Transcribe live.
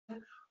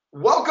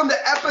Welcome to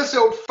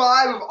episode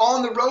 5 of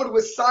On the Road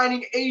with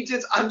Signing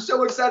Agents. I'm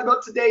so excited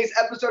about today's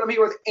episode. I'm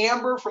here with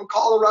Amber from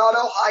Colorado.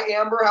 Hi,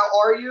 Amber. How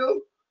are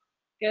you?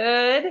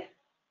 Good.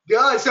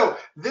 Good. So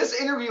this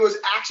interview was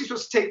actually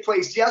supposed to take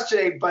place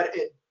yesterday, but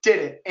it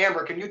didn't.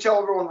 Amber, can you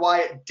tell everyone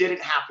why it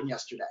didn't happen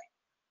yesterday?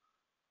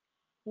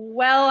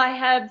 Well, I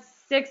had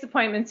 6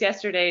 appointments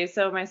yesterday,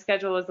 so my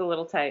schedule was a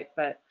little tight,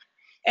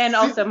 and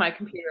Six also my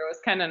computer was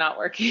kind of not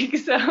working,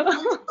 so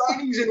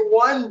signings in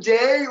one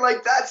day?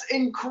 Like, that's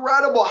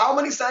incredible. How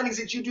many signings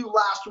did you do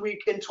last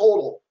week in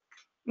total?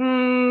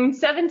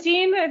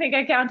 17, I think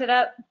I counted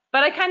up,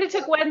 but I kind of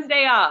took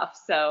Wednesday off,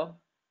 so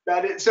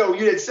So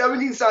you did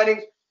 17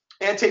 signings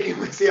and taking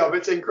Wednesday off.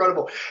 It's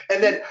incredible.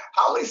 And then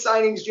how many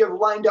signings do you have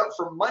lined up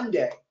for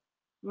Monday?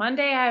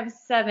 Monday I have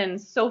 7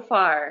 so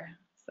far.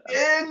 So.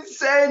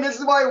 Insane. This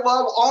is why I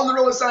love On the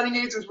Road with Signing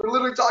Agents. We're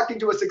literally talking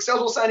to a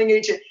successful signing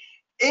agent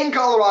in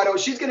Colorado.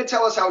 She's going to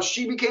tell us how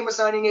she became a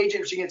signing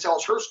agent. She's going to tell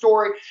us her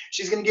story.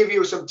 She's going to give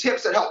you some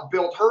tips that help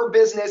build her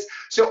business.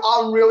 So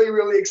I'm really,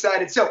 really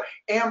excited. So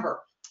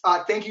Amber,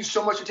 thank you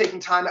so much for taking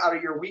time out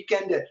of your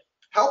weekend to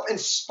help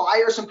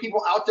inspire some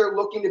people out there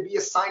looking to be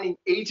a signing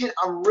agent.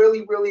 I'm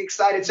really, really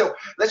excited. So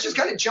let's just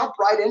kind of jump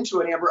right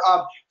into it, Amber.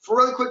 For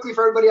really quickly,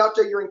 for everybody out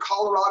there, you're in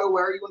Colorado.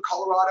 Where are you in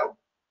Colorado?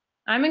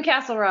 I'm in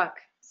Castle Rock,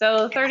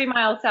 so 30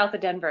 miles south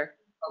of Denver.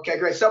 Okay,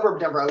 great. Suburb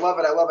Denver. I love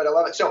it. I love it. I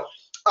love it. So,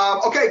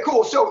 okay,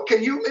 cool. So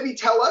can you maybe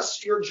tell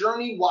us your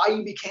journey, why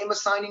you became a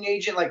signing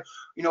agent? Like,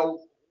 a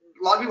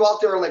lot of people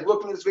out there are like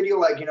looking at this video,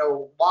 like,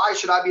 why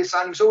should I be a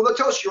signing? So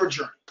tell us your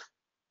journey.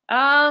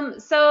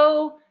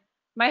 So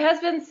my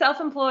husband's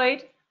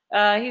self-employed.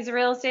 He's a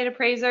real estate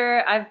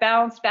appraiser. I've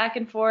bounced back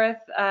and forth,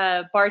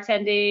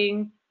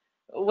 bartending.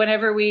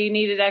 Whenever we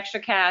needed extra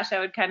cash, I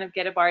would kind of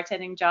get a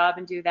bartending job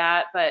and do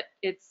that. But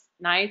it's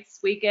nights,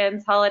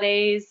 weekends,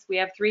 holidays. We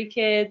have 3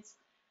 kids,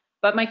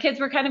 but my kids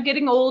were kind of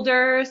getting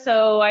older,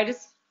 so I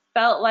just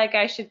felt like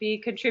I should be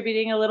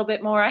contributing a little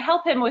bit more. I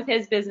help him with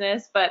his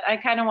business, but I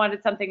kind of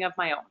wanted something of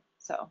my own.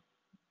 So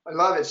I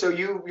love it. So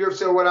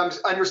so what I'm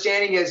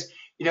understanding is,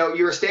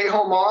 you're a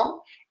stay-at-home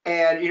mom,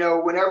 and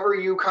whenever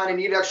you kind of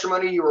need extra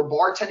money, you were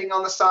bartending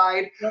on the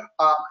side. Yep.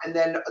 And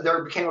then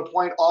there became a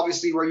point,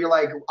 obviously, where you're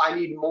like, I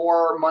need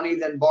more money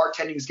than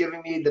bartending is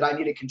giving me, that I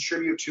need to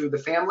contribute to the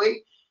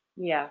family.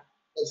 Yeah.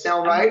 Does that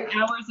sound right?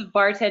 Hours of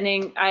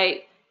bartending,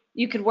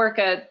 you could work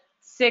a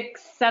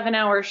 6-7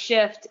 hour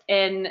shift,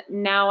 and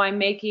now I'm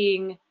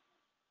making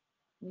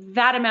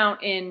that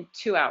amount in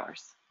 2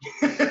 hours.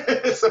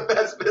 It's the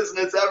best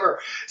business ever.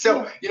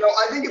 So,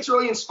 I think it's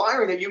really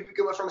inspiring that you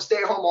go from a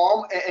stay-at-home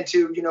mom and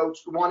to,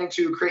 wanting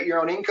to create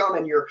your own income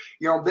and your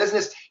own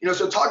business.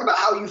 So talk about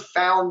how you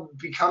found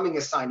becoming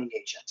a signing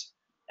agent.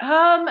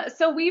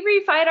 So we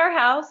refied our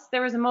house.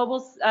 There was a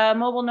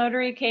mobile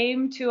notary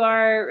came to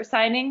our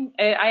signing.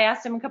 I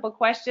asked him a couple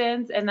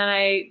questions, and then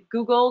I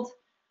Googled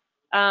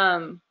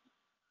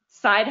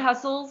side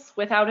hustles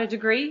without a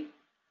degree,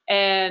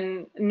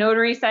 and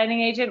Notary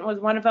Signing Agent was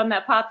one of them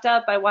that popped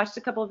up. I watched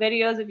a couple of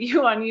videos of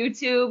you on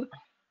YouTube,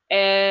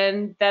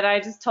 and then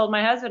I just told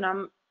my husband,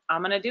 I'm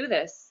gonna do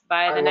this.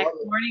 By the next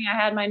morning, I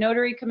had my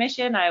notary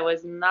commission. I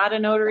was not a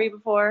notary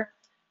before,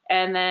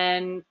 and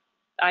then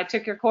I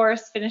took your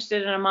course, finished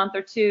it in a month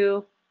or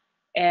 2,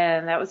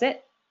 and that was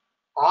it.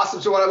 Awesome.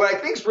 So what I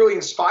think is really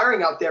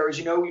inspiring out there is,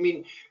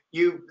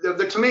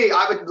 to me,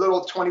 I have a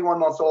little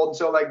 21-month-old, and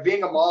so like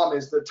being a mom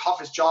is the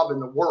toughest job in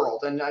the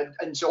world.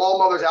 And so all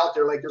mothers out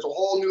there, like there's a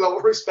whole new level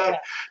of respect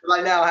that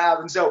I now have.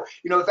 And so,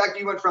 the fact that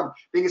you went from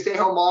being a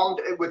stay-at-home mom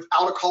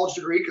without a college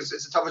degree, because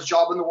it's the toughest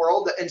job in the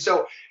world, and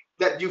so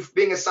that you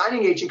being a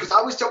signing agent, because I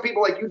always tell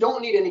people, like, you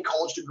don't need any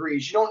college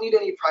degrees, you don't need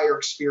any prior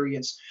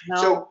experience. No,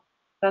 so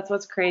that's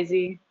what's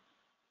crazy.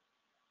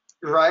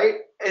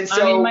 Right. And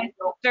so I mean, my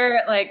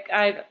sister, like,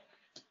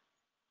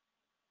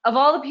 of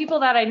all the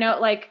people that I know,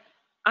 like,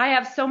 I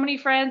have so many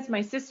friends.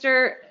 My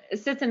sister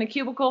sits in a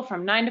cubicle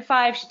from 9 to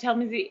 5. She tells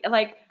me,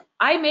 like,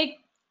 I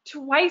make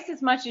twice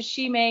as much as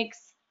she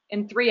makes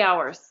in 3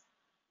 hours.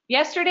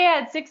 Yesterday I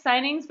had 6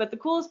 signings, but the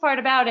coolest part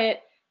about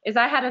it is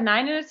I had a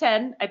 9 and a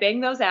 10. I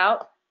banged those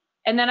out,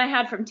 and then I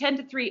had from 10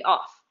 to 3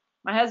 off.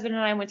 My husband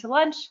and I went to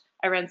lunch.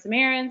 I ran some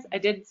errands. I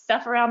did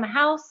stuff around the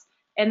house,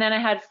 and then I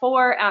had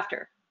 4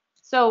 after.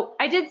 So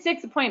I did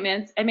 6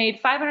 appointments. I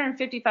made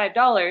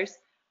 $555,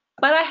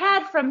 but I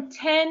had from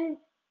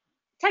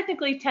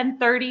technically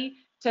 10:30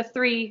 to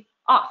 3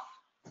 off.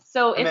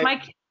 So if my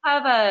kids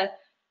have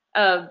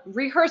a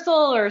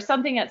rehearsal or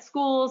something at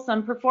school,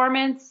 some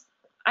performance,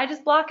 I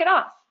just block it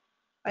off.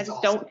 I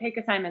just don't take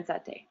assignments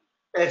that day.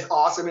 It's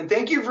awesome. And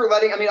thank you for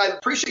I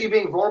appreciate you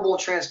being vulnerable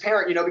and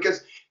transparent,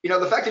 because,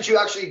 the fact that you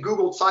actually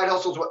Googled side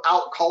hustles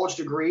without college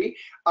degree,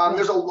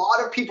 there's a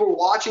lot of people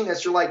watching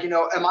this. You're like, can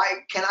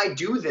I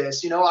do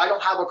this? I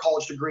don't have a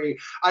college degree.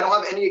 I don't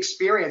have any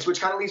experience,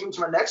 which kind of leads me to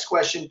my next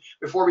question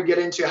before we get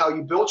into how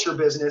you built your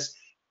business.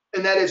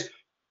 And that is,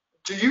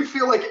 do you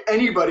feel like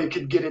anybody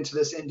could get into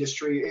this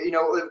industry?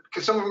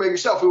 Because someone like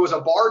yourself, who was a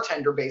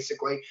bartender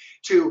basically,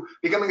 to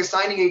becoming a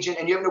signing agent,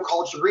 and you have no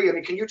college degree. I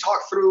mean, can you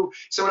talk through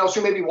someone else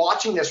who may be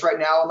watching this right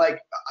now and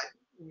like,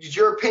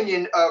 your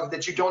opinion of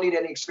that you don't need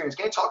any experience.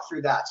 Can you talk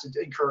through that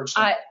to encourage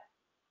them?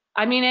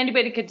 I mean,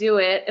 anybody could do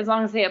it as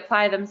long as they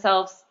apply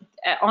themselves,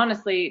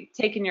 honestly,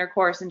 taking your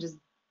course and just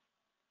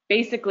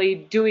basically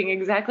doing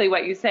exactly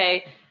what you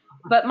say.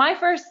 But my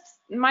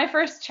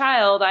first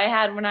child I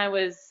had when I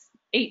was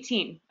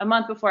 18, a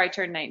month before I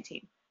turned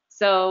 19.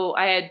 So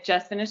I had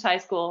just finished high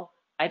school.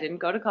 I didn't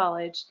go to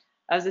college.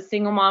 I was a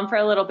single mom for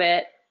a little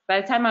bit. By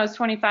the time I was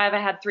 25, I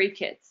had 3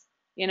 kids,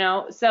 you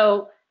know?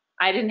 So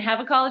I didn't have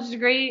a college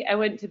degree. I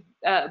went to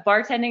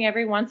bartending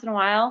every once in a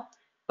while.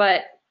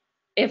 But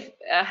if,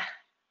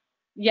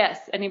 yes,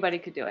 anybody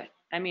could do it.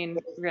 I mean,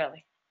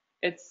 really,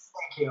 it's,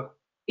 Thank you.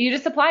 you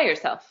just apply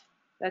yourself.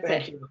 That's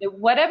Thank it. you.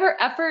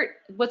 Whatever effort,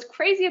 what's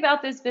crazy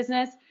about this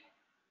business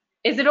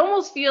is it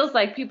almost feels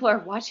like people are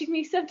watching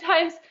me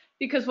sometimes,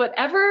 because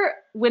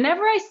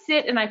whenever I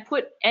sit and I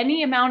put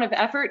any amount of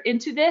effort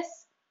into this,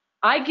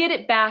 I get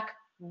it back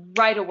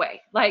right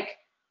away. Like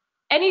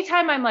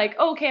anytime I'm like,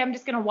 oh, okay, I'm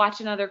just going to watch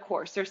another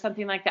course or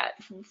something like that,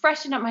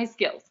 freshen up my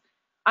skills.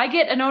 I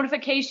get a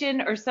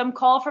notification or some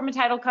call from a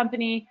title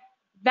company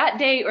that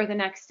day or the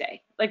next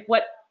day. Like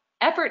what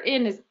effort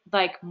in is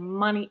like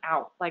money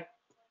out. Like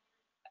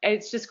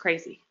it's just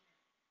crazy.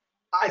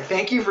 I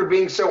thank you for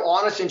being so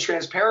honest and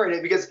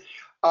transparent because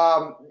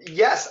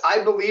yes,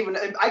 I believe in,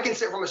 and I can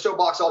sit from a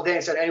soapbox all day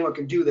and say anyone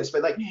can do this,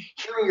 but like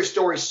hearing your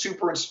story is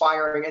super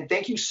inspiring. And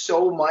thank you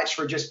so much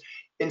for just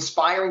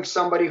inspiring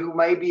somebody who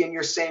may be in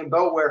your same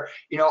boat where,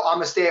 you know,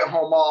 I'm a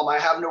stay-at-home mom. I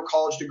have no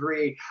college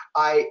degree.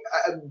 I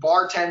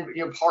bartend,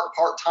 you know,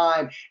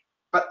 part-time,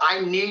 but I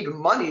need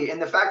money.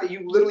 And the fact that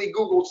you literally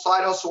Googled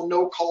side hustle,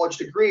 no college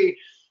degree,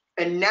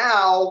 and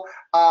now,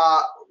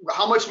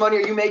 how much money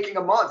are you making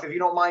a month, if you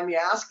don't mind me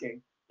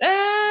asking?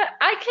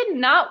 I could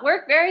not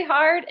work very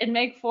hard and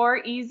make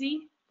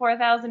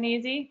 4,000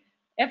 easy.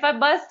 If I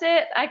bust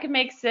it, I could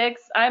make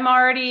 6. I'm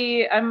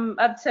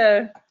up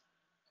to,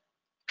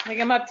 I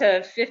think I'm up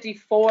to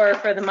 54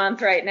 for the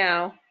month right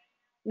now.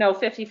 No,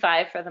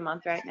 55 for the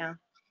month right now.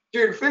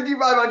 Dude,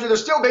 5,500.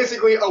 There's still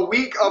basically a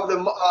week of the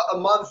a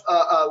month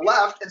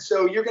left, and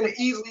so you're going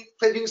to easily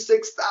do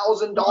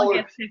 $6,000. I'll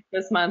get 6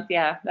 this month.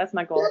 Yeah, that's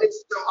my goal.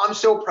 I'm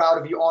so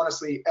proud of you,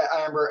 honestly,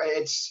 Amber.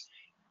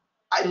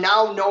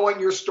 Now knowing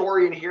your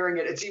story and hearing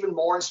it, it's even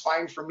more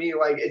inspiring for me.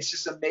 Like it's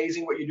just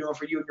amazing what you're doing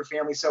for you and your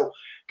family. So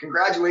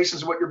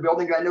congratulations on what you're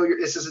building. I know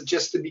this is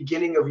just the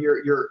beginning of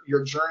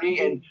your journey,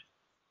 and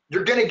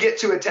you're going to get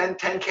to a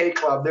 10K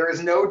club. There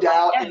is no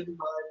doubt in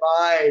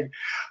my mind.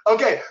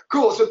 Okay,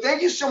 cool. So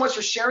thank you so much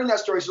for sharing that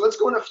story. So let's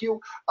go into a few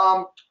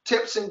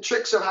tips and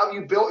tricks of how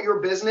you built your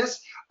business.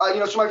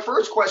 So my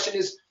first question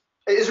is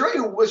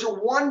was there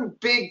one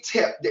big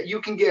tip that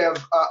you can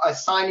give a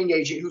signing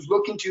agent who's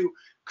looking to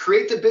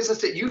create the business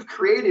that you've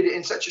created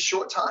in such a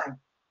short time?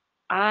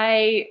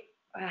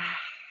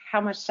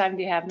 How much time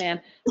do you have, man?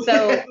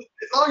 So as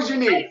long as you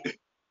need.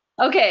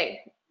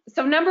 Okay.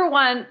 So number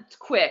 1, it's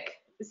quick.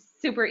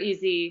 Super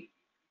easy.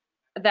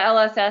 The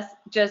LSS,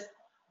 just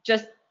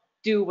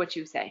do what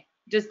you say.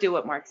 Just do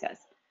what Mark says.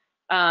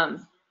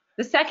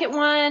 The second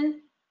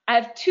one, I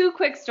have 2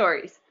 quick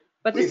stories,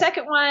 but the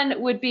second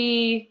one would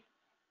be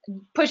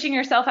pushing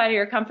yourself out of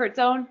your comfort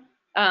zone.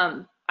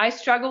 I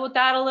struggle with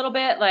that a little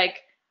bit.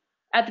 Like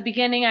at the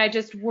beginning, I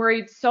just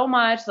worried so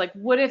much. Like,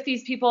 what if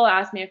these people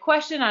ask me a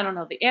question I don't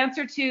know the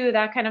answer to,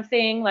 that kind of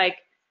thing. Like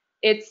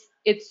it's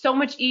so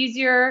much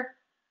easier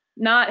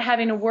not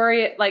having to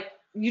worry. Like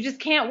you just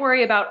can't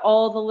worry about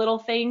all the little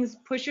things.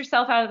 Push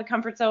yourself out of the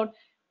comfort zone.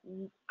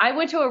 I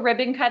went to a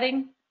ribbon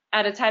cutting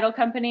at a title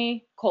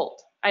company cold.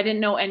 I didn't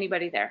know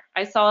anybody there.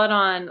 I saw it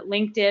on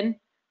LinkedIn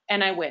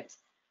and I went.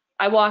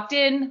 I walked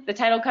in, the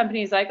title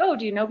company's like, oh,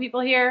 do you know people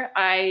here?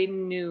 I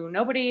knew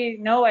nobody.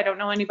 No, I don't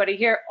know anybody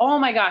here. Oh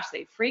my gosh,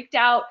 they freaked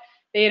out.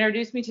 They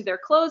introduced me to their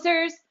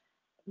closers.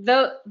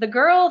 The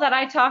girl that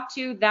I talked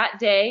to that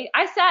day,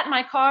 I sat in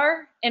my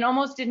car and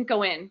almost didn't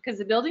go in because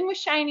the building was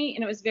shiny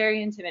and it was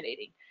very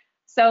intimidating.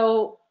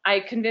 So I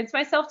convinced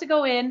myself to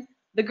go in.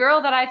 The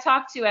girl that I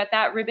talked to at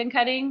that ribbon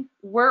cutting,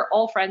 we're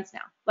all friends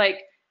now.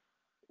 Like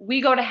we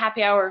go to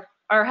happy hour.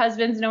 Our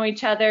husbands know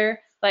each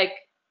other. Like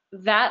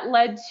that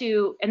led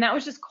to, and that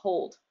was just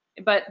cold.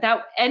 But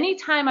that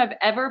anytime I've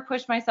ever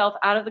pushed myself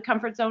out of the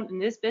comfort zone in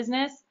this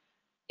business,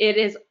 it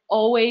is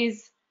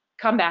always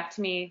come back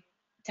to me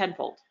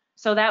tenfold.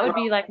 So that would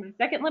be like my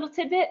second little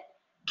tidbit.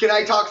 Can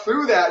I talk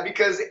through that?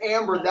 Because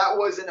Amber, that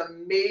was an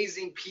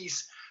amazing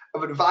piece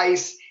of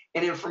advice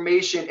and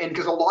information. And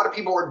because a lot of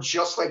people are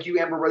just like you,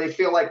 Amber, where they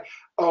feel like,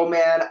 oh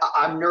man,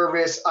 I'm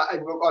nervous.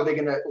 Are they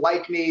going to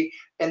like me?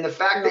 And the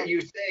fact that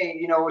you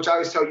saying, which I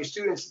always tell you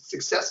students,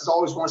 success is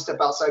always one step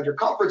outside your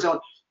comfort zone.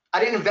 I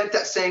didn't invent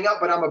that saying up,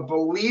 but I'm a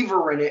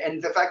believer in it.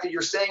 And the fact that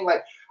you're saying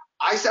like,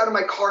 I sat in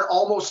my car and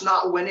almost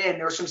not went in.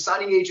 There are some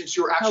signing agents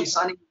who are actually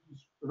signing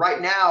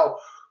right now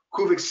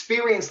who've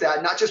experienced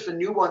that, not just the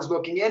new ones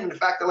looking in. And the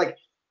fact that like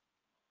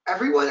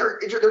everyone,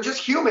 they're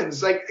just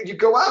humans. Like you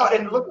go out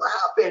and look what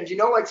happened,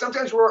 like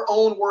sometimes we're our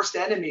own worst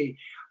enemy.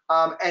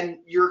 And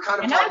you're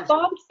kind of I've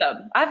bombed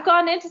some. I've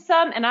gone into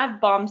some and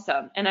I've bombed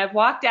some and I've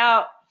walked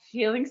out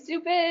feeling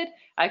stupid.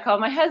 I call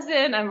my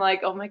husband. I'm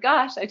like, oh my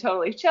gosh, I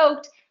totally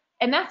choked.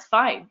 And that's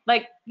fine.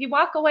 Like you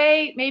walk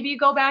away, maybe you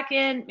go back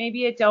in, maybe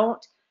you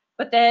don't.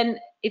 But then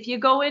if you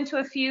go into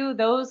a few,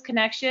 those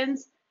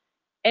connections,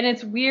 and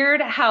it's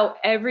weird how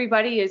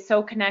everybody is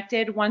so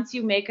connected once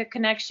you make a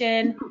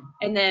connection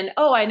and then,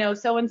 oh, I know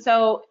so and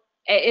so.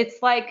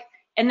 It's like,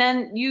 and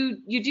then you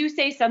do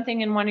say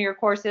something in one of your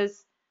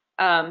courses,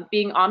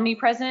 being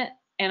omnipresent.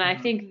 And I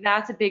think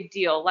that's a big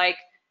deal. Like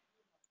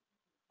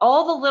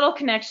all the little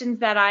connections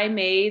that I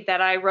made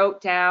that I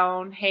wrote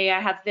down, hey, I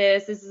have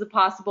this is a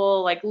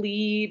possible like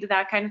lead,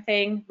 that kind of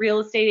thing, real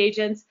estate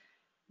agents,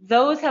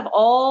 those have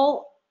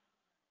all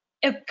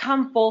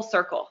come full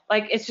circle.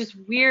 Like it's just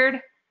weird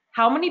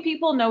how many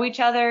people know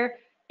each other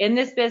in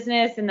this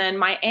business. And then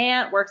my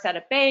aunt works at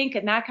a bank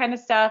and that kind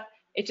of stuff.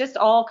 It just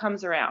all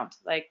comes around.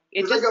 Like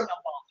it just snowballs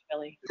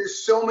really.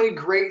 There's so many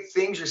great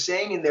things you're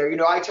saying in there. You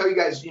know, I tell you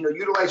guys, you know,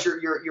 utilize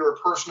your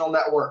personal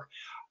network.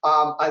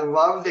 I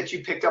love that you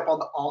picked up on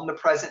the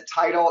omnipresent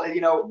title. And,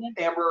 you know,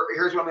 Amber,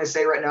 here's what I'm going to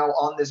say right now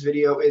on this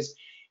video is,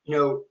 you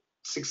know,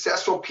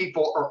 successful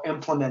people are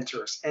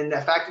implementers. And the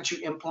fact that you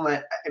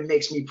implement, it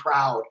makes me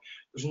proud.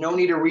 There's no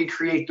need to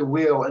recreate the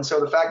wheel. And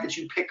so the fact that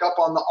you pick up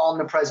on the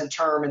omnipresent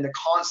term and the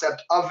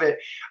concept of it,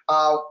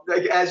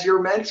 like as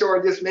your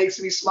mentor, this makes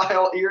me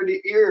smile ear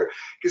to ear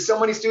because so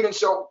many students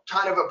don't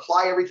kind of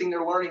apply everything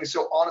they're learning. And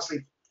so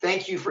honestly,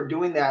 thank you for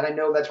doing that. I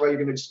know that's why you're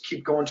going to just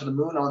keep going to the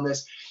moon on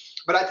this.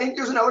 But I think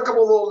there's another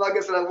couple of little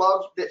nuggets that I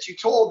love that you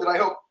told that I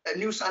hope a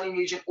new signing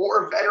agent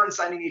or a veteran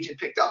signing agent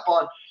picked up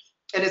on.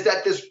 And is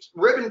that this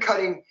ribbon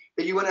cutting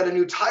that you went at a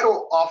new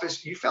title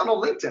office, you found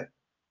on LinkedIn.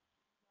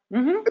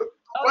 Mm-hmm.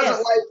 It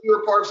wasn't like you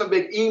were part of some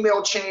big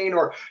email chain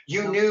or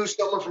you knew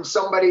someone from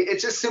somebody.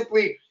 It's just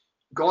simply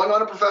going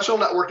on a professional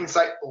networking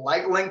site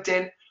like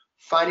LinkedIn,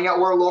 finding out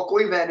where a local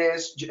event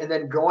is, and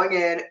then going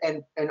in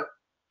and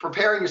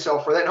preparing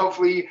yourself for that. And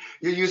hopefully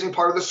you're using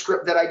part of the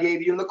script that I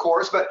gave you in the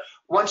course. But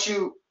once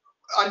you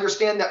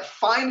understand that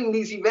finding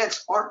these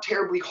events aren't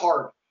terribly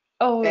hard.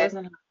 Oh, it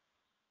isn't.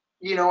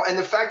 You know, and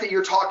the fact that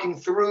you're talking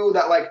through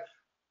that, like,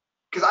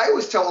 because I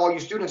always tell all you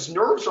students,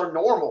 nerves are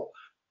normal.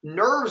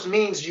 Nerves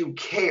means you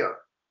care.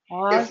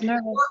 Oh, I was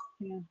nervous.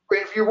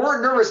 If you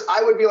weren't nervous,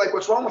 I would be like,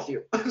 what's wrong with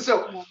you?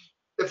 So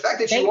the fact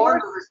that you are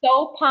nervous.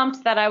 So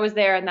pumped that I was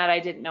there and that I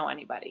didn't know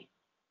anybody.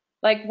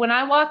 Like when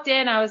I walked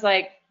in, I was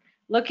like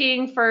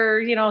looking for,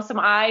 you know, some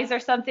eyes or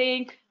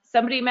something.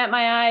 Somebody met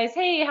my eyes.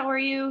 Hey, how are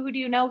you? Who do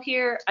you know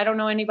here? I don't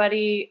know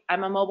anybody.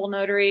 I'm a mobile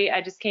notary.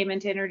 I just came in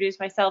to introduce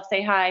myself,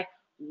 say hi.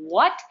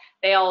 What?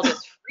 They all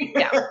just freaked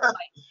out.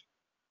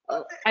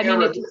 I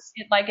mean,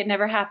 it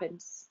never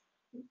happened.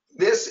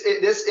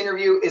 This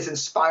interview is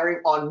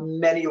inspiring on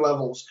many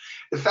levels.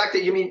 The fact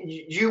that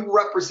you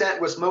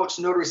represent what most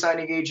notary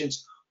signing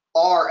agents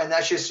are, and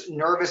that's just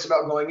nervous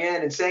about going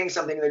in and saying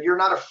something that you're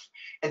not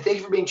and thank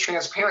you for being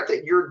transparent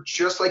that you're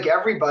just like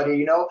everybody.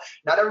 You know,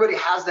 not everybody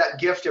has that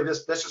gift of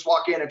just let's just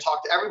walk in and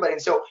talk to everybody.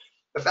 And so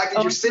the fact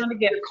that you're sitting in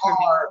your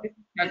car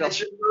and that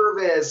you're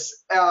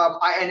nervous,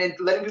 and then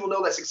letting people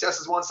know that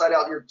success is one step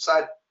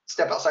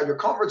outside your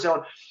comfort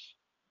zone.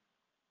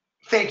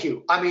 Thank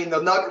you. I mean,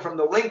 the nugget from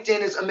the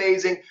LinkedIn is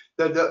amazing.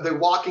 The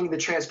walking, the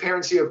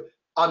transparency of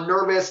I'm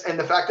nervous, and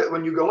the fact that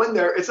when you go in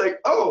there, it's like,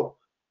 oh,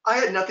 I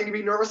had nothing to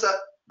be nervous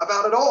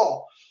about at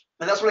all.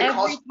 And that's what it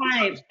costs.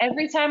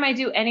 Every time I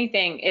do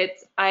anything,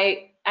 it's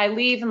I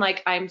leave and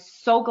like I'm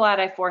so glad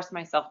I forced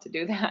myself to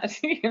do that.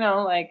 You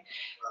know, like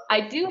I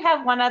do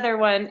have one other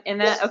one in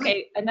that.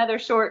 Okay, another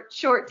short,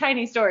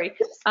 tiny story.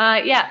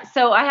 Yeah.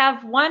 So I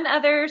have one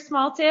other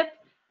small tip.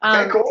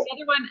 Okay, cool. The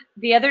other one,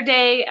 the other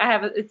day,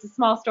 it's a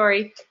small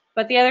story,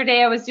 but the other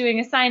day I was doing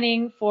a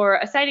signing for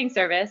a signing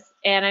service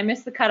and I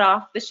missed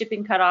the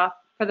shipping cutoff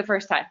for the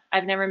first time.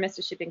 I've never missed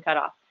a shipping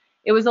cutoff.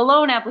 It was a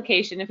loan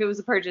application. If it was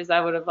a purchase,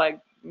 I would have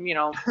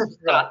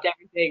stopped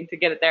everything to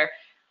get it there.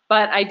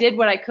 But I did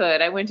what I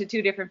could. I went to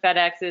 2 different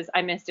FedExes.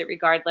 I missed it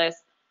regardless.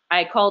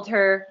 I called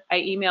her. I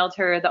emailed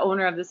her, the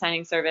owner of the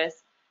signing service.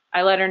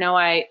 I let her know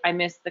I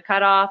missed the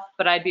cutoff,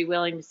 but I'd be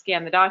willing to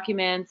scan the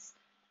documents.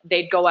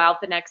 They'd go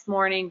out the next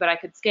morning, but I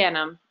could scan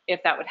them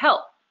if that would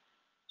help.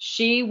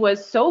 She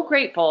was so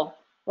grateful,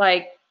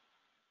 like,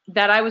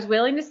 that I was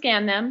willing to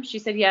scan them. She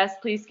said, yes,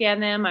 please scan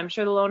them. I'm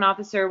sure the loan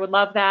officer would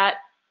love that.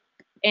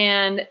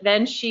 And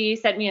then she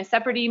sent me a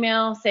separate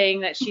email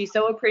saying that she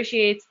so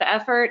appreciates the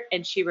effort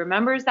and she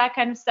remembers that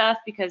kind of stuff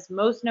because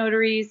most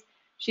notaries,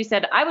 she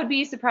said, I would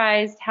be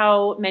surprised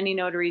how many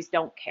notaries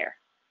don't care.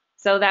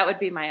 So that would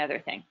be my other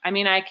thing. I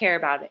mean, I care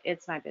about it.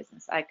 It's my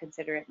business. I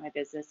consider it my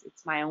business.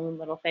 It's my own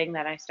little thing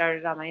that I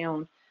started on my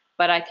own,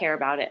 but I care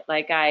about it.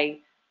 Like I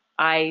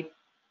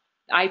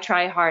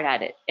try hard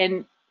at it.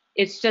 And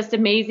it's just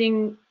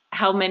amazing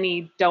how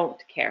many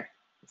don't care.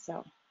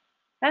 So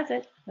that's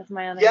it. That's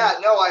my other. Yeah,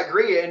 no, I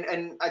agree.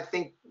 And I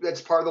think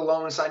that's part of the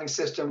loan signing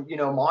system,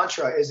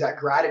 mantra is that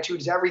gratitude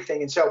is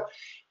everything. And so,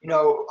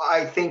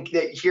 I think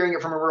that hearing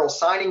it from a real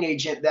signing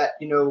agent that,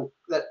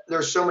 that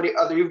there's so many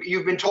other,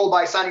 you've been told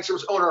by a signing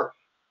service owner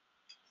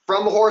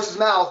from the horse's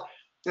mouth,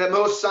 that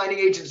most signing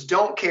agents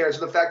don't care.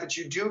 So the fact that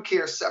you do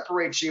care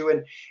separates you.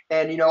 And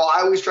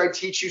I always try to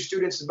teach you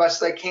students as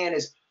best as I can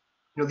is,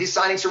 these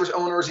signing service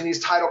owners and these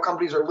title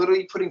companies are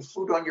literally putting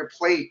food on your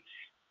plate.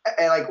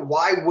 And like,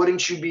 why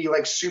wouldn't you be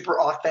like super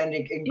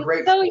authentic and It's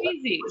grateful? so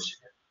easy.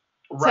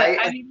 Right?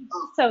 I mean,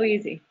 it's so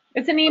easy.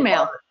 It's an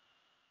email.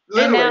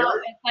 Literally, and now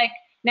right? it's like,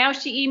 now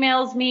she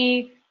emails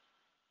me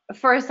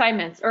for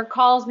assignments or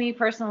calls me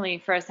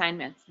personally for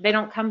assignments. They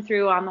don't come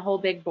through on the whole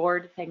big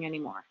board thing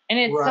anymore. And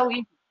it's Right. so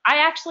easy. I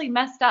actually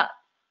messed up,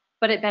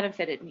 but it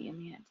benefited me in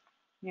the end.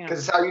 Because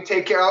it's how you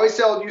take care. I always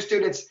tell new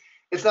students,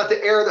 it's not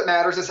the error that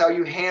matters, it's how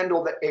you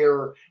handle the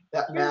error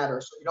that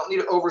matters. So you don't need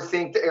to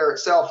overthink the error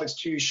itself. It's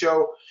to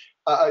show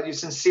a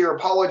sincere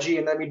apology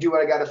and let me do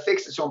what I got to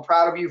fix it. So I'm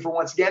proud of you for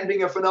once again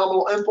being a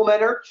phenomenal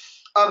implementer.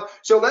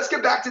 So let's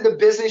get back to the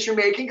business you're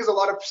making, because a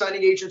lot of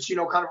signing agents, kind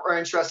of are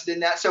interested in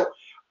that. So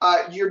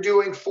you're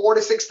doing $4,000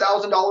 to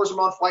 $6,000 a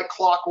month like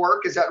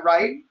clockwork. Is that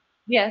right?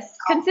 Yes,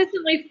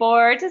 consistently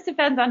 4. It just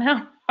depends on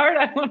how hard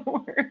I want to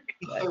work.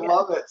 I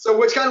love it. So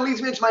which kind of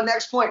leads me into my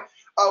next point.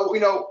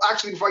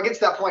 Actually, before I get to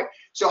that point,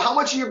 so how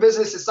much of your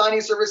business is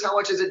signing service? How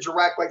much is it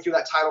direct, like through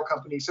that title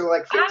company? So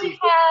like 50.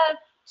 I have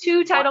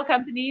 2 title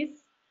companies.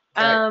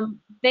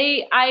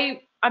 Okay.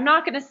 I'm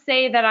not going to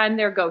say that I'm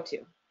their go-to.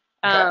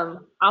 Okay.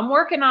 I'm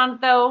working on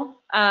it though.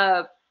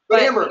 But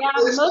Amber, yeah,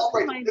 let's stop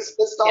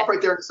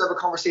right there and just have a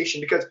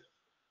conversation, because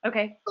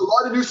okay. a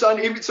lot of new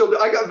signing, so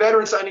I got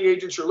veteran signing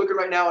agents who are looking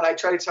right now, and I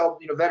try to tell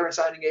veteran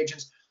signing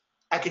agents,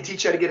 I can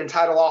teach you how to get in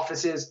title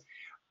offices,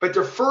 but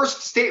their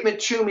first statement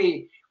to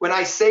me when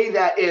I say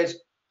that is,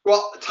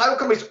 well, title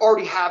companies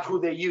already have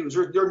who they use.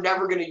 They're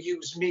never going to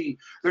use me.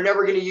 They're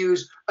never going to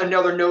use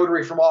another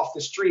notary from off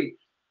the street.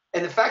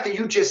 And the fact that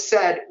you just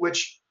said,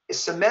 which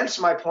cements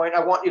my point,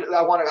 I want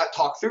to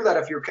talk through that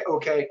if you're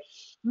okay,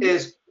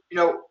 is,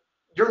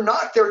 you're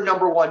not their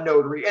number one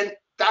notary, and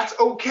that's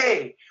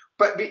okay.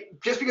 But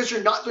just because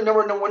you're not their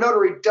number one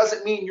notary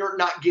doesn't mean you're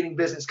not getting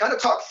business. Kind of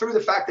talk through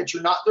the fact that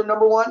you're not their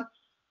number one,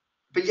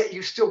 but yet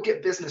you still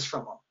get business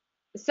from them.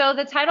 So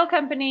the title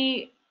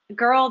company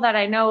girl that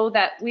I know,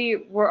 that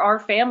our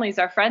families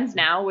are friends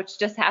now, which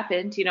just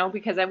happened,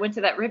 because I went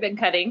to that ribbon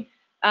cutting.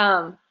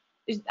 I'm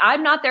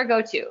not their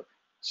go-to.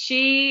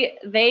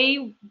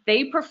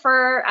 They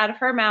prefer, out of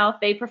her mouth,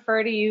 they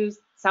prefer to use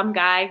some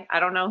guy. I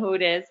don't know who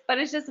it is, but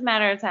it's just a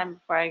matter of time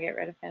before I get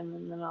rid of him,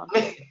 and then I'll.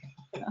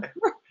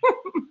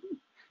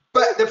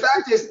 But the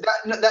fact is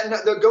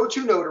that the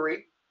go-to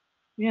notary,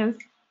 yes,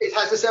 it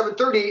has a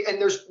 730,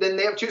 and then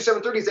they have 2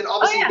 730s, and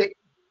obviously they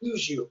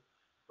use you,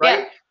 right?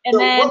 Yeah. And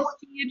then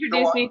she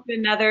introduced me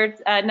to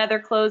another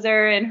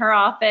closer in her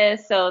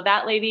office. So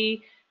that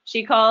lady,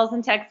 she calls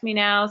and texts me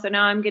now. So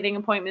now I'm getting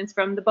appointments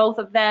from the both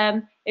of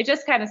them. It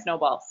just kind of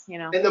snowballs,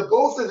 And the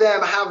both of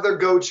them have their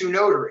go-to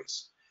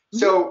notaries. Mm-hmm.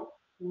 So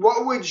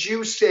what would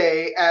you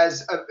say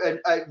as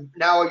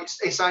now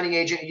a signing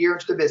agent, a year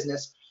into the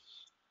business?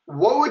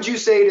 What would you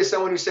say to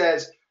someone who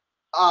says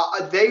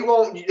they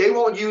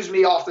won't use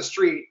me off the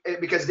street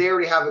because they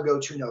already have a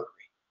go-to notary?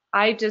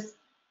 I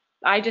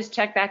just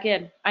check back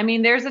in. I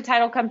mean, there's a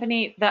title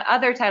company, the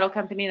other title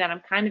company that I'm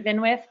kind of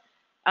in with.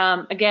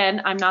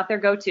 Again, I'm not their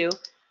go-to.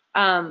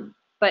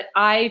 But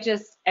I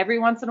just, every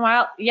once in a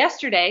while,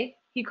 yesterday,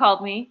 he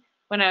called me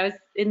when I was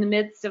in the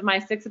midst of my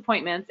 6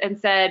 appointments and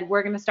said,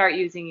 we're going to start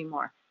using you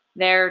more.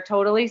 They're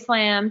totally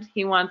slammed.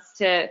 He wants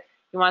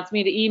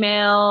me to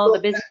email the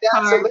business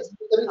card.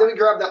 So let me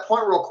grab that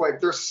point real quick.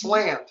 They're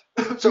slammed.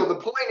 So the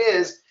point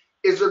is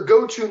their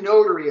go-to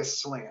notary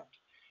is slammed.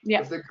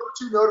 Yeah. If the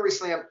go-to notary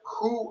slam,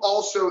 who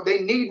also, they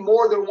need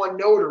more than one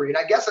notary. And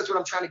I guess that's what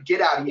I'm trying to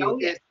get out of you,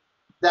 is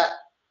that,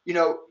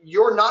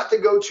 you're not the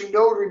go-to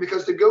notary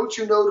because the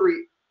go-to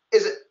notary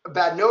isn't a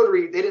bad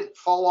notary. They didn't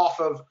fall off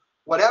of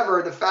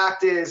whatever. The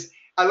fact is,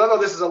 I love how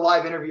this is a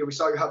live interview. We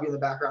saw your hubby in the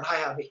background.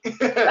 Hi, hubby.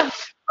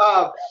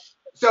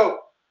 So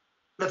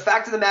the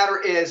fact of the matter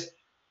is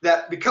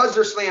that because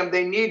they're slammed,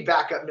 they need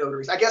backup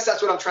notaries. I guess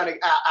that's what I'm trying to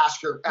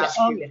ask you.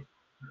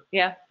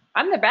 Yeah,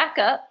 I'm the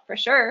backup for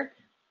sure.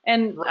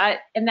 And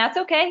that's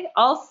okay.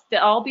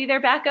 I'll be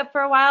their backup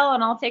for a while,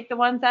 and I'll take the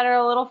ones that are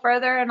a little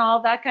further and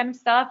all that kind of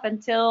stuff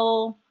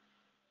until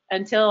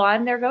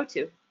I'm their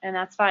go-to, and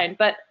that's fine.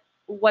 But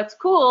what's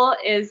cool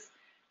is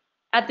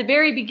at the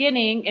very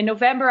beginning in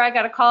November, I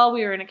got a call.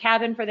 We were in a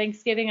cabin for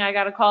Thanksgiving. I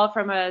got a call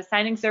from a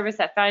signing service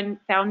that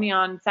found me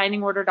on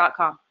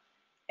signingorder.com,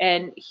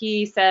 and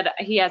he said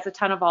he has a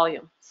ton of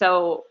volume.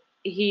 So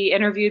he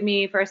interviewed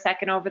me for a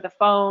second over the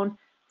phone,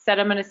 said,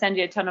 I'm going to send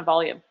you a ton of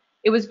volume.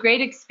 It was great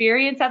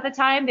experience at the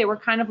time. They were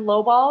kind of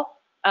lowball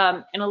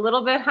and a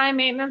little bit high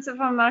maintenance, if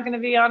I'm not going to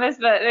be honest,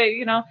 but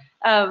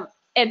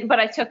but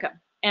I took them,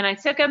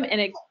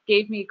 and it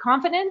gave me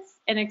confidence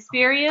and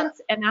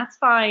experience, and that's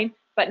fine.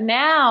 But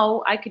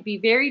now I could be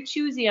very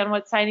choosy on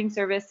what signing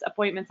service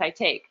appointments I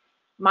take.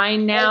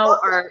 Mine now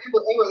are.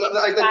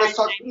 Let's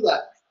talk through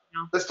that.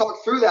 Let's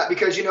talk through that,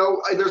 because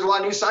there's a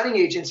lot of new signing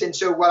agents, and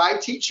so what I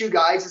teach you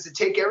guys is to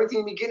take everything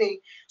in the beginning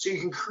so you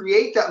can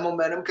create that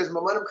momentum, because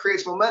momentum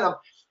creates momentum.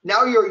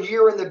 Now you're a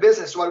year in the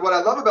business. So what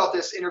I love about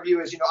this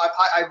interview is,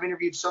 I've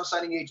interviewed some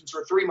signing agents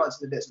for 3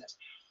 months in the business.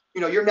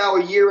 You're now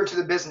a year into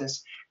the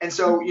business. And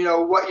so,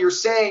 what you're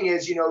saying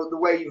is, the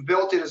way you've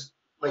built it is,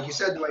 like you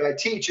said, the way I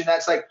teach. And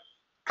that's like,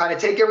 kind of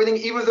take everything,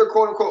 even if they're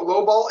quote unquote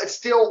low ball, it's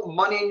still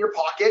money in your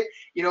pocket.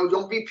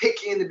 Don't be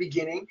picky in the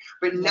beginning.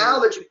 But now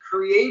that you've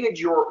created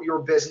your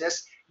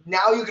business,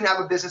 now you can have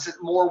a business that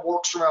more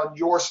works around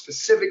your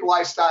specific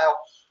lifestyle.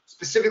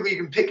 Specifically, you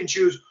can pick and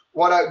choose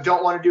what I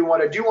don't want to do,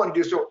 what I do want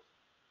to do. So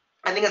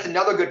I think that's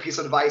another good piece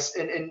of advice,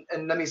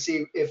 and let me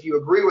see if you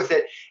agree with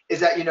it, is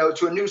that,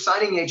 to a new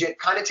signing agent,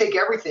 kind of take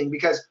everything,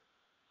 because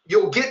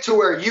you'll get to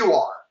where you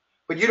are,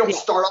 but you don't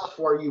start off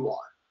where you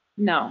are.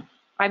 No.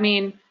 I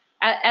mean,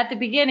 at the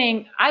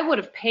beginning, I would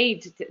have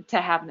paid to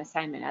have an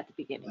assignment at the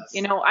beginning.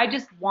 Yes. I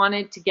just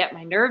wanted to get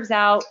my nerves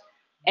out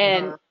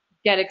and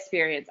get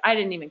experience. I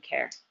didn't even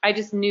care. I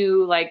just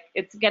knew, like,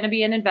 it's going to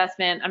be an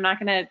investment. I'm not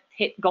going to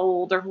hit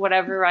gold or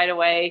whatever right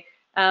away.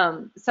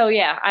 So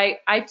yeah,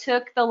 I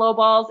took the low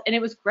balls, and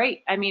it was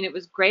great. I mean, it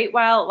was great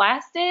while it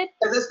lasted.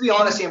 And let's be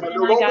honest, Amber,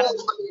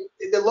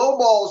 the low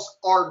balls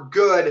are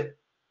good.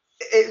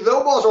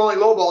 Low balls are only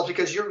low balls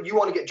because you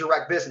want to get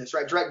direct business,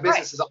 right? Direct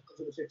business is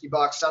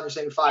 $150. Some are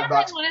saying $5. I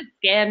want to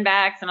scan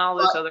backs and all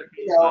this other.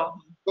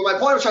 But my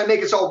point was trying to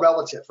make it's all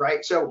relative,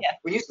 right? So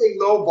when you say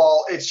low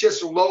ball, it's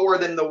just lower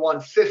than the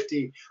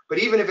 150. But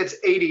even if it's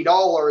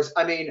 $80,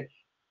 I mean,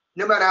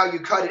 no matter how you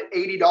cut it,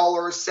 $80,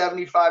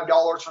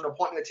 $75 from an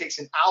appointment that takes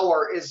an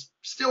hour is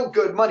still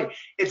good money.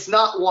 It's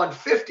not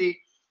 150,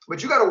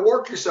 but you got to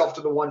work yourself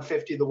to the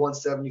 150, the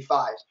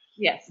 175.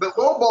 Yes. But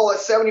low ball at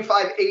 $75,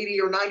 $80,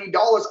 or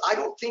 $90, I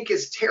don't think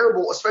is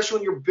terrible, especially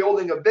when you're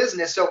building a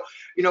business. So,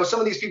 some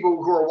of these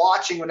people who are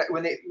watching,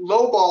 when they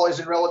low ball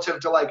isn't relative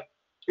to, like,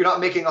 you're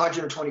not making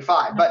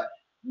 125, but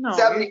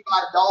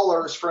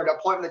 $75 for an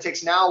appointment that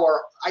takes an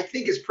hour, I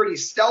think is pretty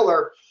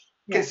stellar.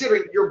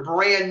 Considering you're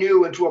brand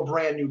new into a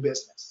brand new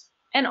business.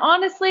 And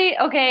honestly,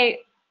 okay,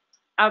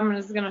 I'm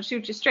just going to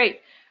shoot you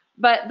straight.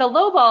 But the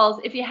low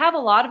balls, if you have a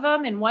lot of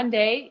them in one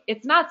day,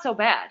 it's not so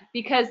bad,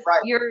 because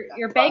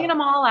you're banging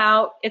them all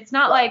out. It's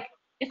not like,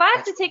 if I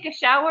have to take a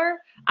shower,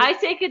 I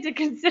take into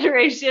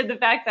consideration the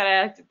fact that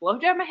I have to blow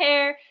dry my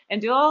hair and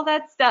do all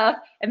that stuff.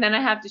 And then I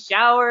have to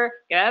shower,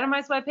 get out of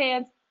my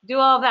sweatpants, do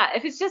all of that.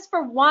 If it's just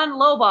for one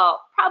low ball,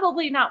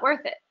 probably not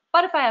worth it.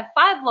 But if I have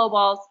 5 low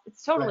balls,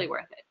 it's totally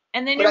worth it.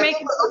 And then you're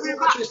making.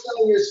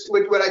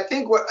 What I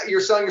think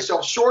you're selling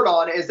yourself short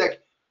on is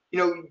that,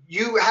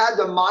 you had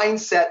the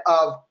mindset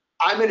of,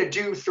 I'm going to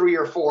do 3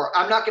 or 4.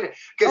 I'm not going to,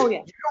 because you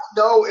don't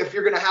know if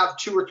you're going to have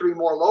 2 or 3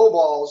 more low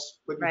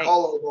balls, what you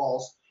call low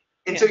balls,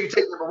 until you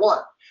take number 1.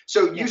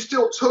 So you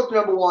still took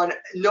number 1,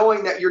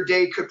 knowing that your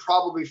day could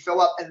probably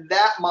fill up. And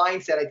that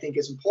mindset, I think,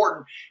 is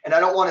important. And I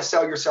don't want to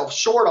sell yourself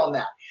short on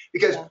that,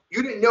 because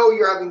you didn't know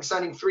you're having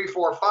signing 3,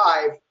 4,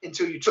 5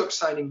 until you took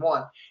signing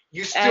 1.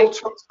 You still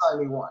took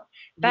signing 1.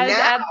 That is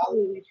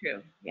absolutely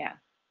true. Yeah.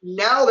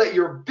 Now that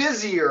you're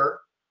busier,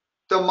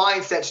 the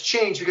mindset's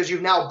changed, because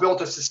you've now built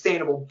a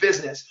sustainable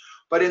business.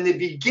 But in the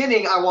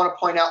beginning, I want to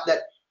point out that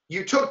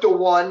you took the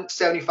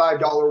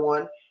 $175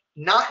 one,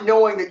 not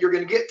knowing that you're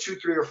going to get 2,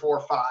 3, or 4,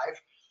 or 5.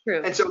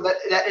 True. And so that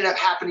ended up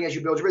happening as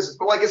you build your business.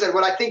 But like I said,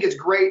 what I think is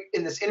great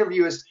in this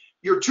interview is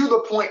you're to the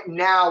point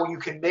now you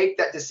can make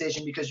that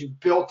decision because you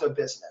built a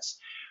business.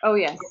 Oh,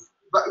 yes.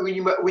 But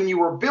when you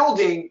were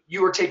building,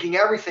 you were taking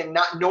everything,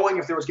 not knowing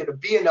if there was going to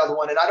be another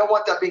one. And I don't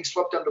want that being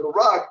swept under the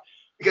rug,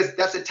 because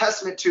that's a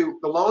testament to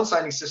the loan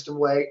signing system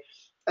way.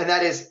 And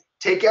that is,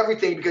 take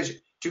everything, because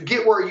to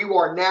get where you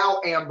are now,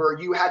 Amber,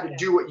 you had to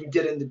do what you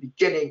did in the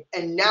beginning.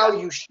 And now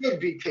you should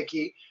be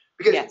picky,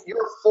 because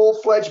you're a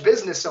full-fledged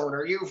business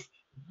owner. You've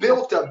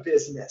built a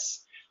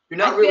business. You're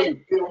not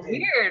really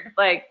building. Weird.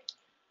 Like,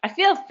 I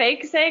feel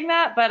fake saying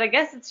that, but I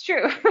guess it's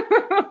true.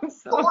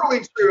 Totally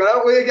true. I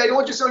don't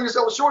want you selling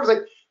yourself short. It's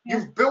like,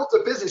 you've built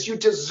a business. You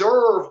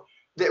deserve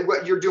that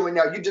what you're doing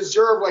now. You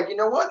deserve, like, you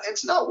know what?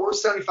 It's not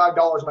worth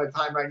 $75 my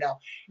time right now.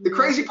 The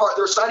crazy part,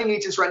 there are signing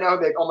agents right now who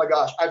are like, oh my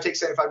gosh, I would take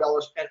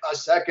 $75 in a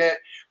second.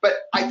 But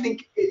I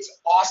think it's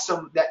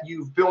awesome that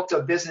you've built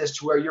a business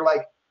to where you're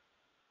like,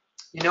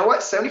 you know what?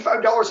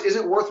 $75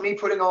 isn't worth me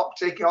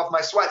taking off my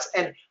sweats.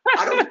 And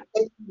I don't think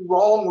anything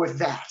wrong with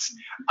that.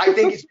 I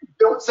think it's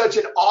built such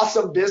an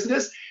awesome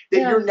business that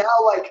you're now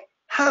like,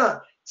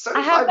 $75. I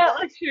have that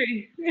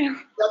luxury.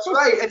 That's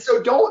right. And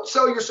so don't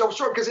sell yourself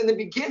short, because in the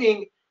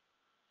beginning,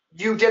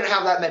 you didn't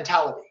have that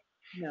mentality.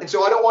 No. And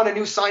so I don't want a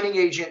new signing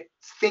agent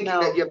thinking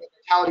that you have the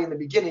mentality in the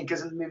beginning,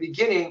 because in the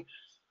beginning,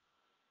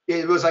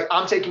 it was like,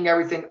 I'm taking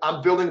everything,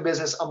 I'm building a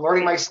business, I'm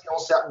learning my skill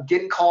set, I'm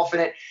getting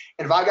confident.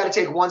 And if I got to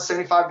take one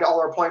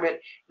 $75 appointment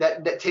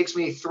that takes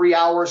me 3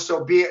 hours,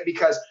 so be it,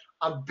 because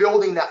I'm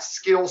building that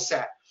skill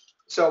set.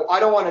 So I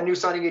don't want a new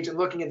signing agent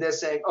looking at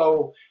this saying,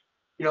 oh,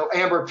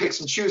 Amber picks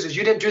and chooses.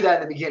 You didn't do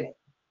that in the beginning.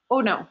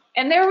 Oh, no.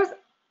 And there was,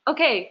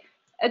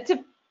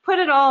 to put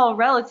it all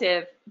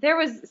relative, there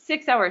was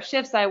 6-hour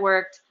shifts I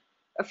worked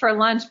for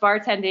lunch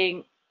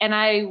bartending, and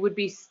I would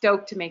be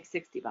stoked to make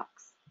 $60.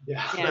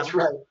 Yeah, You that's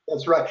know. right.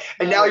 That's right.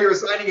 And now you're a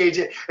signing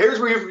agent. Here's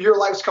where your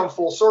life's come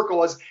full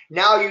circle is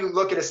now you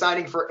look at a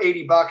signing for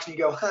 $80 and you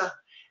go, huh?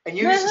 And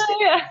you used to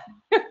Yeah.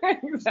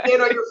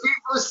 stand on your feet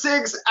for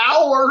 6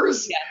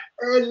 hours Yeah.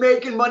 and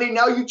making money.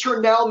 Now you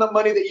turn down the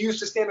money that you used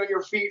to stand on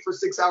your feet for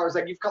 6 hours.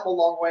 Like you've come a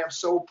long way. I'm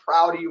so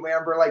proud of you,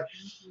 Amber. Like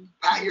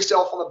pat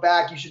yourself on the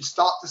back. You should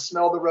stop to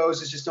smell the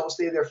roses. Just don't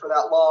stay there for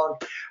that long.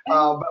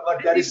 But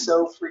like that is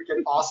so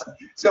freaking awesome.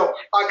 So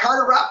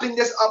kind of wrapping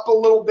this up a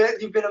little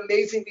bit. You've been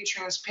amazingly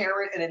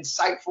transparent and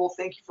insightful.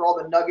 Thank you for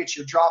all the nuggets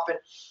you're dropping.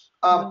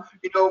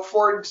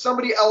 For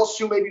somebody else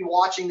who may be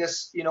watching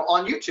this,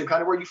 on YouTube,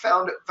 kind of where you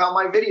found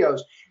my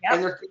videos, Yep.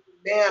 and they're thinking,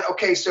 man,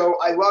 okay, so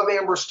I love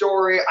Amber's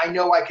story. I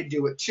know I could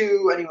do it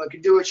too. Anyone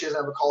can do it. She doesn't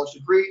have a college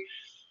degree.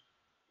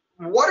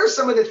 What are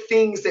some of the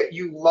things that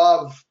you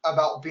love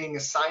about being a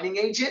signing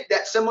agent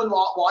that someone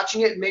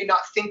watching it may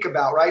not think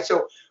about, right?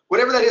 So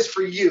whatever that is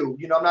for you,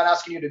 I'm not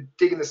asking you to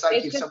dig in the psyche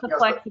It's of just the somebody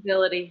else.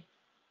 flexibility.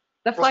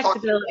 The Let's talk about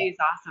flexibility is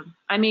awesome.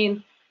 I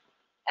mean,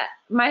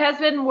 my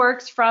husband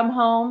works from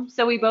home,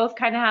 so we both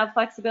kind of have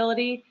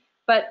flexibility,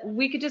 but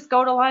we could just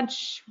go to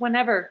lunch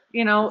whenever,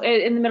 in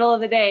the middle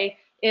of the day.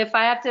 If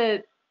I have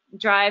to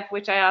drive,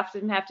 which I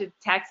often have to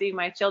taxi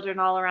my children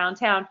all around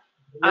town,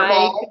 Your I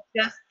mom. could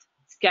just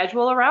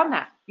schedule around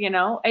that,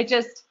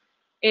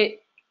 the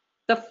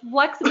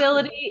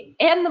flexibility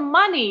and the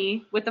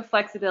money with the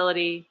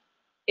flexibility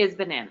is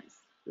bananas.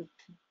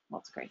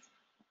 Well, it's crazy.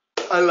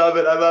 I love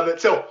it. I love it.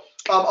 So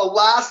a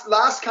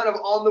last kind of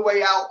on the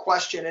way out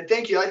question, and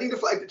thank you. I think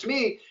to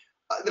me,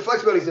 the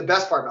flexibility is the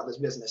best part about this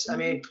business. I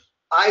mean,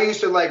 I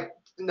used to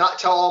not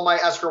tell all my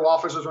escrow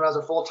officers when I was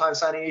a full-time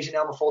signing agent.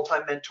 Now I'm a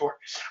full-time mentor.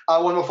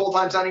 When I'm a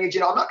full-time signing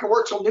agent, I'm not going to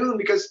work till noon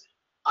because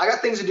I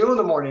got things to do in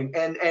the morning.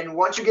 And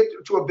once you get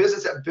to a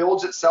business that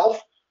builds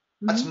itself,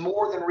 that's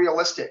more than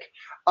realistic.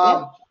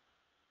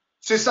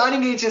 So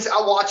signing agents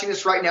out watching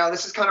this right now,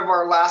 this is kind of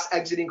our last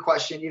exiting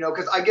question,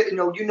 because I get,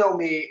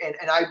 me,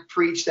 and I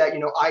preach that,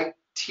 I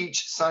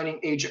teach signing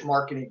agent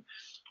marketing.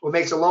 What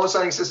makes a loan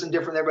signing system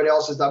different than everybody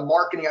else is that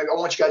marketing. I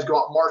want you guys to go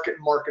out and market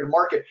and market and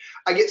market.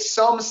 I get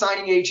some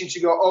signing agents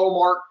who go, oh,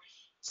 Mark,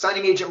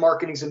 signing agent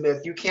marketing is a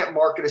myth. You can't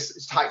market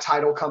to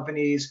title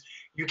companies.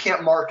 You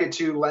can't market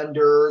to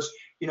lenders.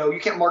 You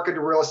can't market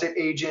to real estate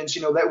agents.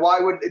 Why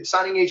would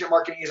signing agent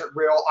marketing isn't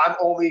real?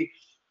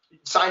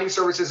 Signing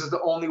services is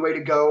the only way to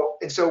go.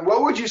 And so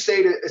what would you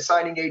say to a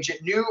signing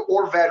agent, new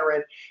or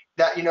veteran,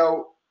 that,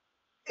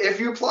 if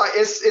you apply,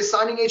 is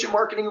signing agent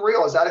marketing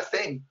real? Is that a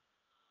thing?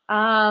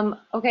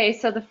 Okay,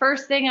 so the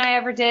first thing I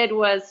ever did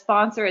was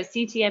sponsor a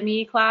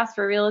CTME class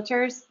for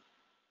realtors.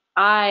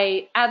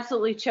 I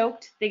absolutely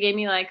choked. They gave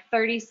me like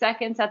 30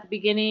 seconds at the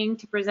beginning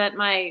to present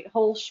my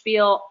whole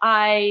spiel.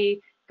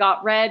 I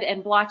got red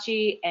and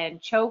blotchy and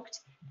choked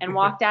and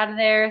walked out of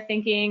there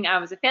thinking I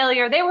was a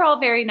failure. They were all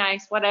very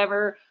nice,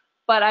 whatever,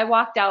 but I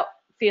walked out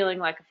feeling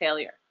like a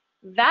failure.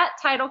 That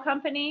title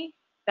company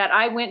that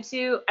I went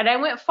to, and I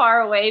went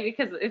far away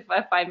because if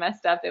I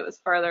messed up, it was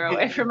further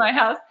away from my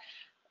house.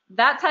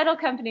 That title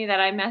company that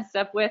I messed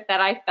up with, that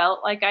I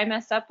felt like I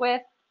messed up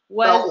with,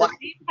 was the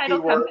same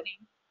title company.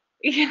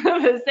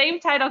 The same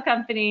title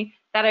company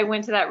that I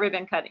went to that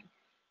ribbon cutting.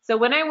 So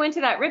when I went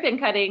to that ribbon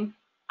cutting,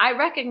 I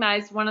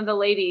recognized one of the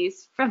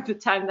ladies from the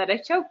time that I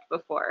choked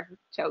before.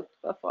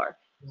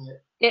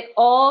 It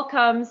all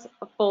comes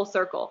full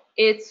circle.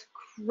 It's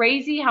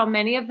crazy how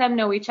many of them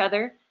know each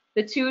other.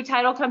 The two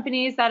title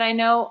companies that I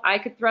know, I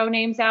could throw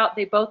names out.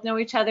 They both know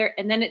each other.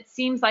 And then it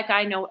seems like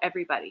I know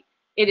everybody.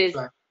 It is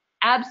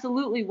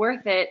absolutely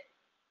worth it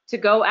to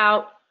go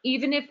out,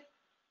 even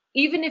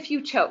if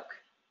you choke.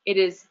 It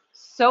is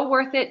so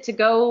worth it to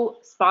go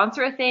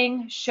sponsor a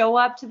thing, show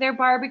up to their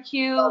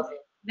barbecue,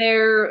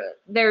 their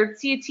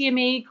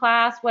CTME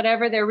class,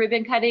 whatever, their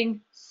ribbon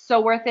cutting.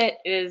 So worth it.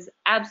 It is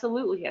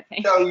absolutely a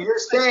thing. So you're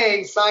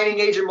saying signing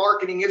agent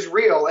marketing is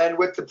real, and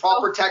with the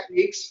proper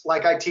techniques,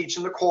 like I teach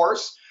in the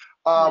course,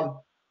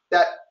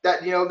 that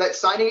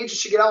signing agents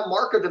should get out and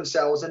market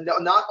themselves, and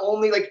not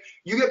only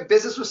you get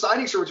business with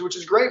signing service, which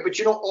is great, but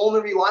you don't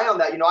only rely on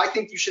that. I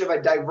think you should have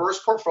a diverse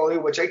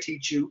portfolio, which I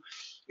teach you.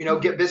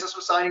 Get business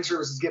with signing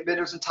services, get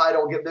business in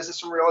title, get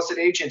business from real estate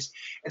agents.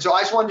 And so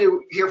I just wanted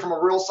to hear from a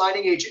real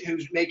signing agent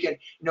who's making,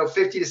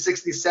 $50,000 to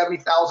 $60,000 to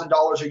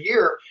 $70,000 a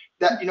year,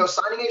 that,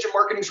 signing agent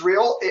marketing is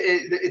real.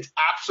 It's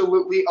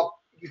absolutely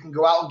you can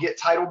go out and get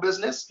title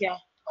business. Yeah.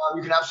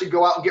 You can absolutely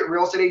go out and get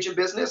real estate agent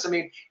business. I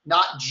mean,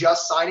 not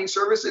just signing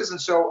services. And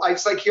so I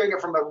just like hearing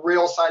it from a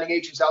real signing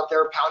agents out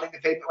there pounding the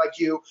pavement like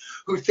you,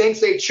 who thinks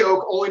they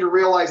choke only to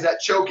realize that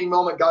choking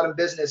moment got him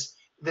business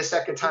the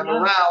second time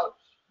around.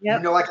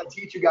 Yep. Like I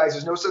teach you guys,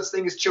 there's no such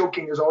thing as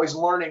choking. There's always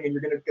learning, and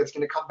it's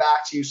gonna come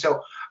back to you.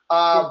 So,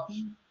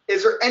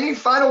 is there any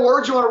final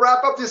words you want to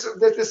wrap up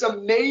this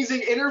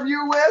amazing interview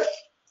with?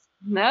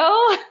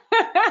 No,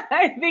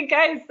 I think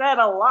I said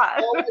a lot.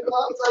 Oh my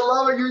gosh, I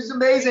love it. You're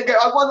amazing. Okay,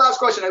 I have one last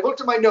question. I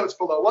looked at my notes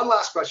below. One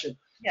last question,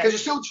 because you're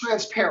so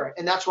transparent,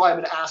 and that's why I'm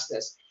going to ask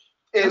this.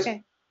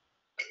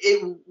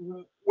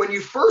 When you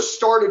first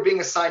started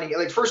being a signing,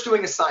 first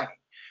doing a signing,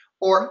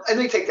 and let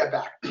me take that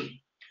back.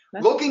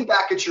 Looking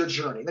back at your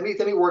journey, let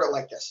me word it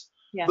like this.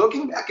 Yeah.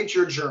 Looking back at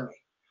your journey,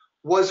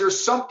 was there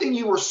something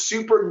you were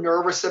super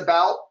nervous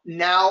about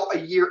now a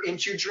year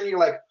into your journey? You're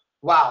like,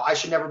 wow, I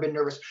should never have been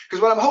nervous.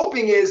 Because what I'm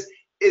hoping is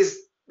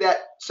that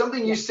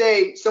something you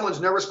say someone's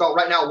nervous about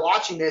right now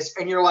watching this,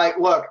 and you're like,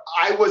 look,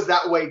 I was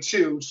that way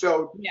too.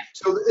 So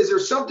is there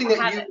something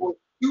that you were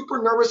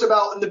super nervous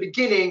about in the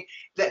beginning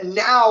that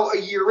now a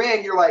year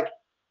in, you're like,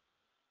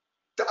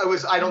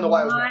 I don't know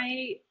why I was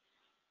nervous.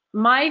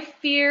 My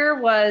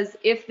fear was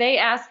if they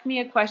ask me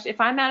a question,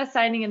 if I'm at a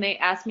signing and they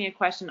ask me a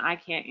question I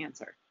can't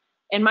answer.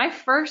 And my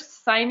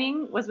first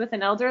signing was with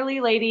an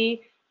elderly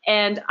lady,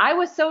 and I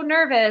was so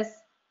nervous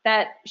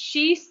that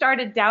she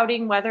started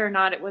doubting whether or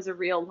not it was a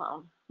real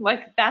loan.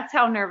 Like, that's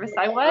how nervous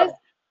I was.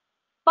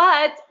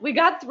 But we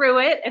got through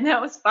it, and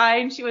that was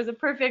fine. She was a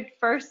perfect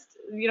first,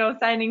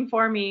 signing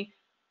for me.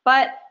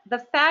 But the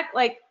fact,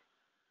 like,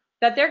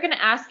 that they're going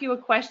to ask you a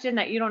question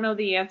that you don't know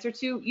the answer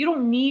to, you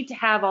don't need to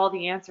have all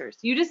the answers.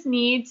 You just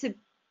need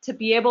to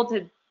be able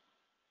to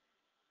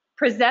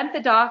present the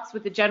docs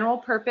with the general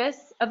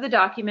purpose of the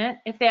document.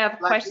 If they have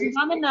questions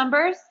on the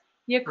numbers,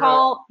 you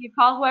call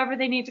whoever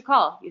they need to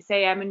call. You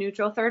say, I'm a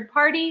neutral third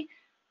party,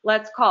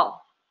 let's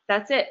call.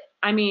 That's it.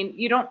 I mean,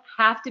 you don't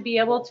have to be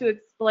able to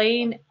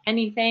explain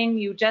anything.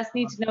 You just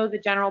need to know the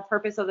general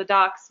purpose of the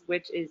docs,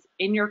 which is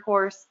in your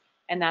course,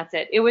 and that's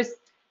it.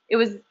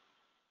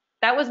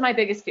 That was my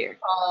biggest fear.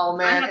 Oh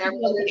man, and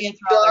it's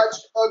such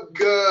a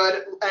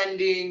good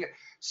ending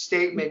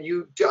statement.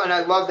 And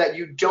I love that.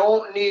 You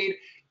don't need,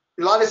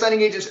 a lot of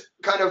signing agents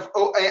kind of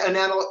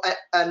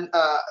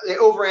they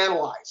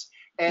overanalyze.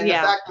 And the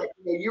fact that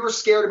you were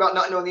scared about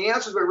not knowing the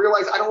answers, but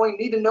realize I don't really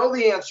need to know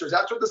the answers.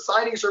 That's what the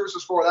signing service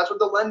is for. That's what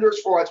the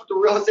lender's for. That's what the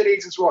real estate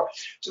agent's for.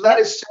 So that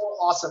is so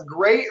awesome.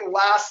 Great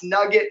last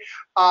nugget.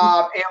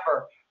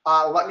 Amber,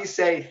 let me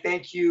say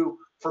thank you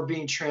for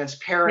being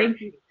transparent.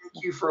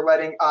 Thank you for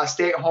letting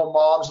stay-at-home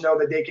moms know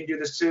that they can do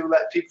this too.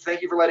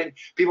 Thank you for letting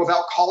people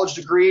without college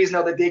degrees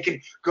know that they can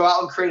go out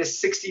and create a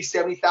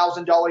 $60,000,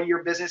 $70,000 a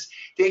year business.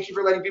 Thank you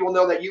for letting people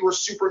know that you were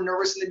super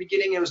nervous in the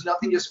beginning. It was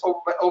nothing just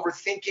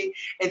overthinking.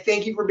 And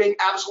thank you for being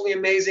absolutely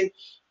amazing.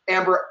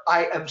 Amber,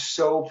 I am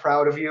so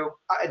proud of you.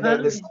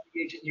 The signing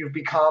agent you've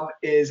become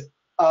is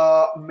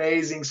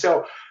amazing.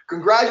 So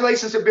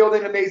congratulations to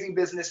building an amazing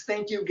business.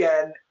 Thank you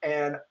again,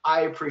 and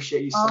I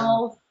appreciate you so much.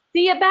 I'll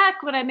see you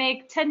back when I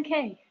make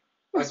 10K.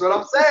 That's what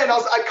I'm saying.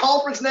 At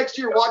conference next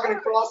year, walking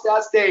across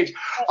that stage.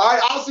 All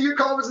right, I'll see you at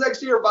conference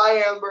next year.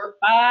 Bye, Amber.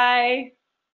 Bye.